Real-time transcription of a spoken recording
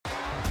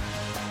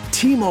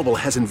T-Mobile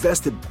has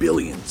invested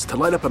billions to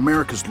light up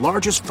America's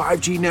largest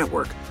 5G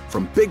network,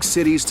 from big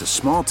cities to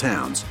small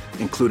towns,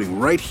 including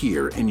right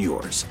here in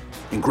yours.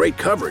 And great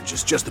coverage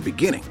is just the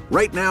beginning.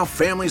 Right now,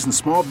 families and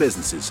small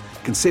businesses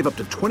can save up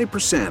to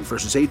 20%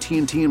 versus AT&T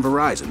and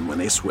Verizon when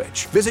they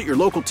switch. Visit your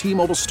local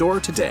T-Mobile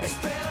store today.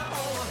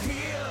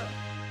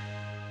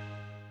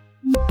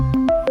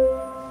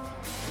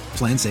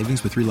 Plan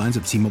savings with 3 lines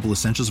of T-Mobile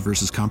Essentials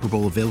versus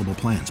comparable available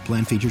plans.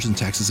 Plan features and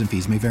taxes and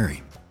fees may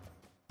vary.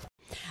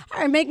 All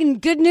right, making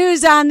good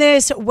news on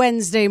this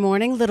Wednesday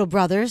morning. Little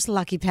Brothers,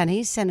 Lucky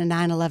Penny, sent a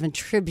 9/11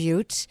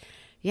 tribute.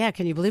 Yeah,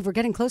 can you believe we're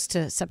getting close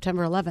to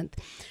September 11th?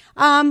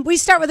 We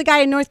start with a guy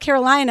in North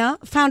Carolina,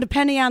 found a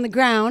penny on the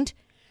ground.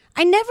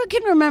 I never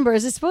can remember,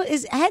 is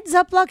heads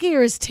up lucky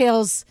or is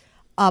tails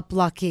up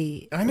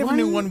lucky? I never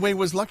knew one way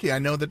was lucky. I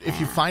know that if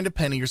you find a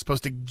penny, you're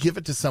supposed to give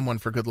it to someone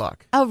for good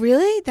luck. Oh,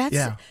 really?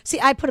 Yeah. See,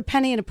 I put a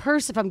penny in a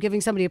purse if I'm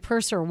giving somebody a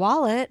purse or a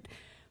wallet,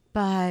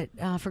 but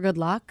for good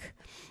luck.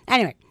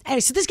 Anyway,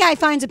 so this guy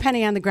finds a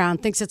penny on the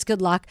ground, thinks it's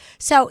good luck.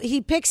 So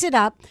he picks it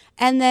up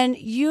and then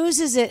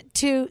uses it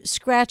to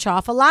scratch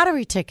off a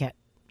lottery ticket.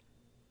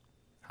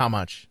 How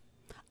much?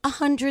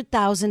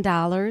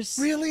 $100,000.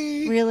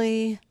 Really?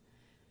 Really?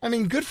 I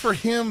mean, good for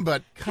him,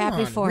 but come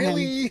Happy on, for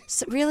really? him.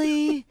 So,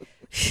 really?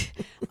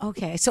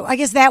 Okay, so I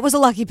guess that was a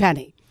lucky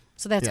penny.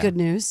 So that's good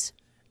news.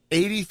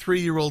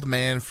 83-year-old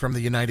man from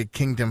the United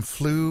Kingdom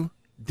flew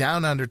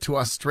down under to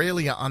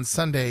Australia on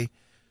Sunday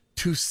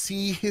to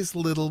see his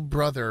little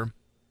brother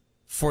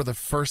for the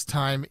first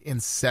time in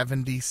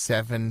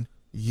 77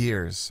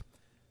 years.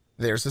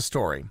 There's a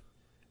story.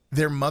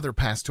 Their mother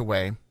passed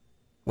away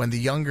when the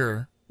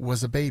younger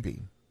was a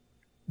baby.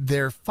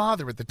 Their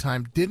father at the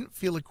time didn't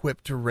feel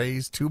equipped to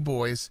raise 2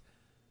 boys,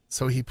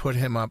 so he put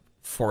him up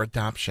for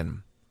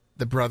adoption.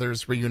 The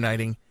brothers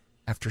reuniting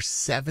after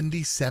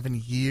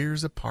 77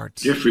 years apart.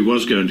 Jeffrey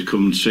was going to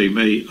come and see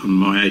me on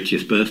my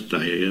 80th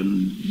birthday,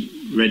 and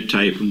red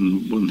tape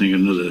and one thing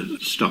and another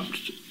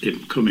stopped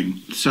him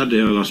coming.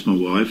 Sadly, I lost my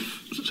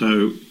wife,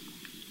 so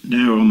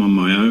now I'm on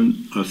my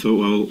own. I thought,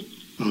 well,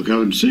 I'll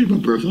go and see my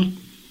brother.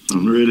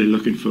 I'm really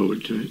looking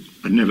forward to it.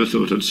 I never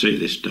thought I'd see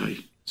this day.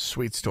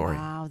 Sweet story.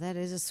 Wow, that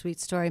is a sweet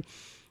story.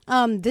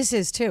 This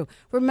is too.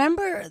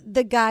 Remember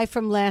the guy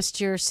from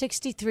last year,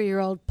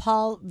 63-year-old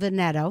Paul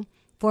Veneto,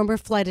 former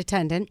flight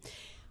attendant,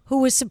 who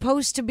was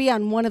supposed to be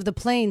on one of the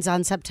planes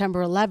on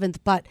September 11th,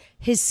 but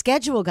his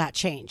schedule got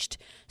changed.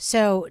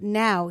 So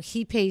now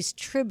he pays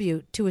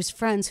tribute to his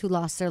friends who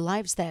lost their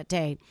lives that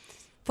day.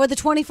 For the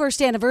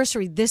 21st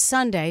anniversary this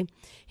Sunday,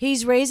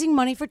 he's raising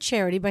money for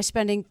charity by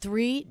spending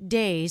 3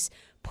 days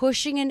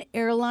pushing an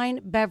airline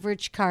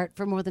beverage cart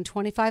for more than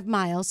 25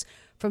 miles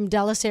from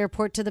Dulles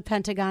Airport to the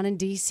Pentagon in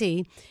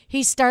D.C.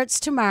 He starts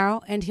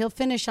tomorrow, and he'll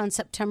finish on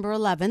September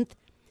 11th.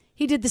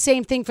 He did the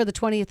same thing for the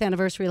 20th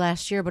anniversary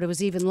last year, but it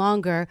was even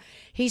longer.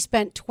 He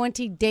spent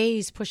 20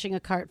 days pushing a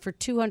cart for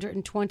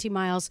 220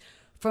 miles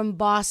from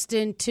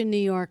Boston to New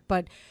York.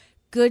 But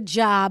good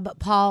job,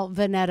 Paul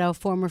Veneto,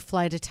 former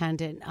flight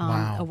attendant.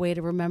 Wow. A way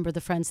to remember the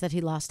friends that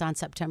he lost on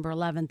September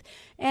 11th.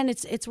 And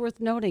it's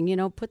worth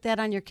noting, put that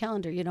on your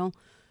calendar,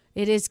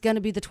 It is going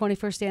to be the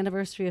 21st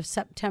anniversary of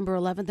September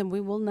 11th, and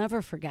we will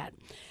never forget.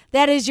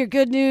 That is your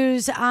good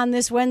news on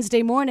this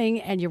Wednesday morning,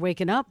 and you're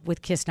waking up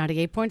with Kiss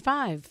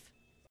 98.5.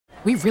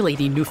 We really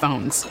need new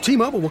phones.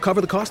 T-Mobile will cover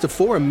the cost of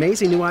 4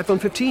 amazing new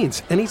iPhone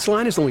 15s, and each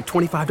line is only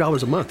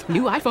 $25 a month.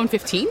 New iPhone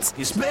 15s?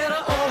 It's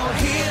better over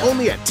here.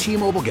 Only at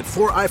T-Mobile, get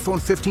 4 iPhone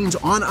 15s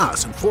on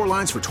us and 4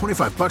 lines for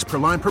 $25 per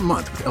line per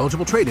month with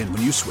eligible trade-in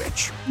when you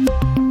switch.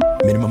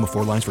 Minimum of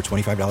 4 lines for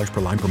 $25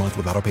 per line per month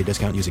with autopay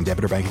discount using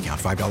debit or bank account.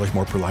 $5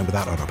 more per line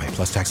without autopay,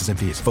 plus taxes and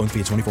fees. Phone fee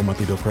at 24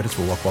 monthly bill credits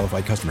for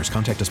well-qualified customers.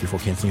 Contact us before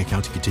canceling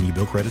account to continue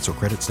bill credits or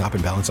credit stop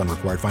and balance on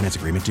required finance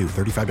agreement due.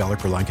 $35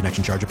 per line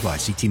connection charge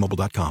applies. See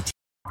T-Mobile.com.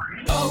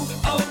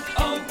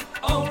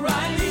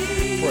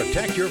 O'Reilly.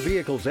 Protect your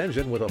vehicle's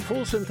engine with a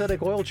full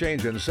synthetic oil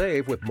change and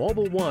save with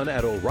Mobil 1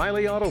 at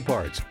O'Reilly Auto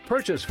Parts.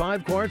 Purchase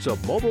 5 quarts of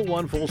Mobil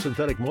 1 full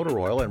synthetic motor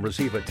oil and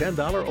receive a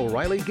 $10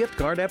 O'Reilly gift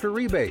card after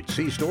rebate.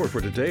 See store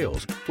for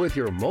details. With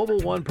your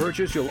Mobil 1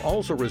 purchase, you'll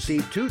also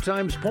receive 2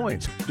 times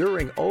points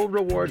during Old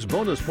Rewards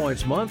Bonus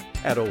Points Month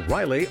at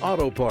O'Reilly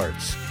Auto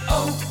Parts.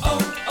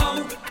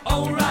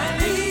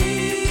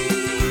 O'Reilly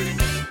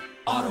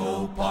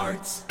Auto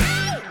Parts.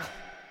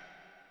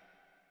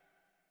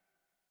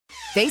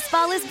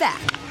 Baseball is back,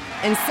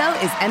 and so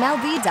is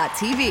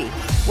MLB.tv.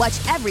 Watch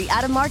every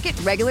out-of-market,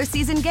 regular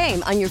season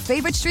game on your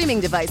favorite streaming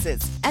devices,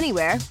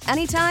 anywhere,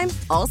 anytime,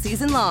 all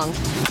season long.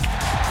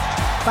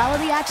 Follow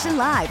the action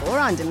live or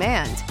on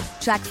demand.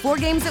 Track 4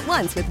 games at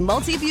once with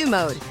multi-view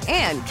mode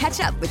and catch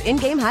up with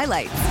in-game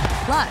highlights.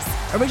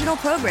 Plus, original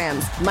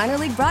programs, minor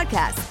league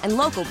broadcasts, and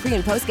local pre-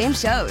 and post-game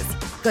shows.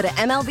 Go to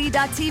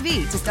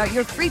MLB.tv to start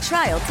your free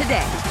trial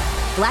today.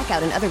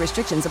 Blackout and other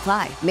restrictions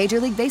apply.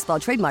 Major League Baseball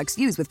trademarks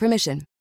used with permission.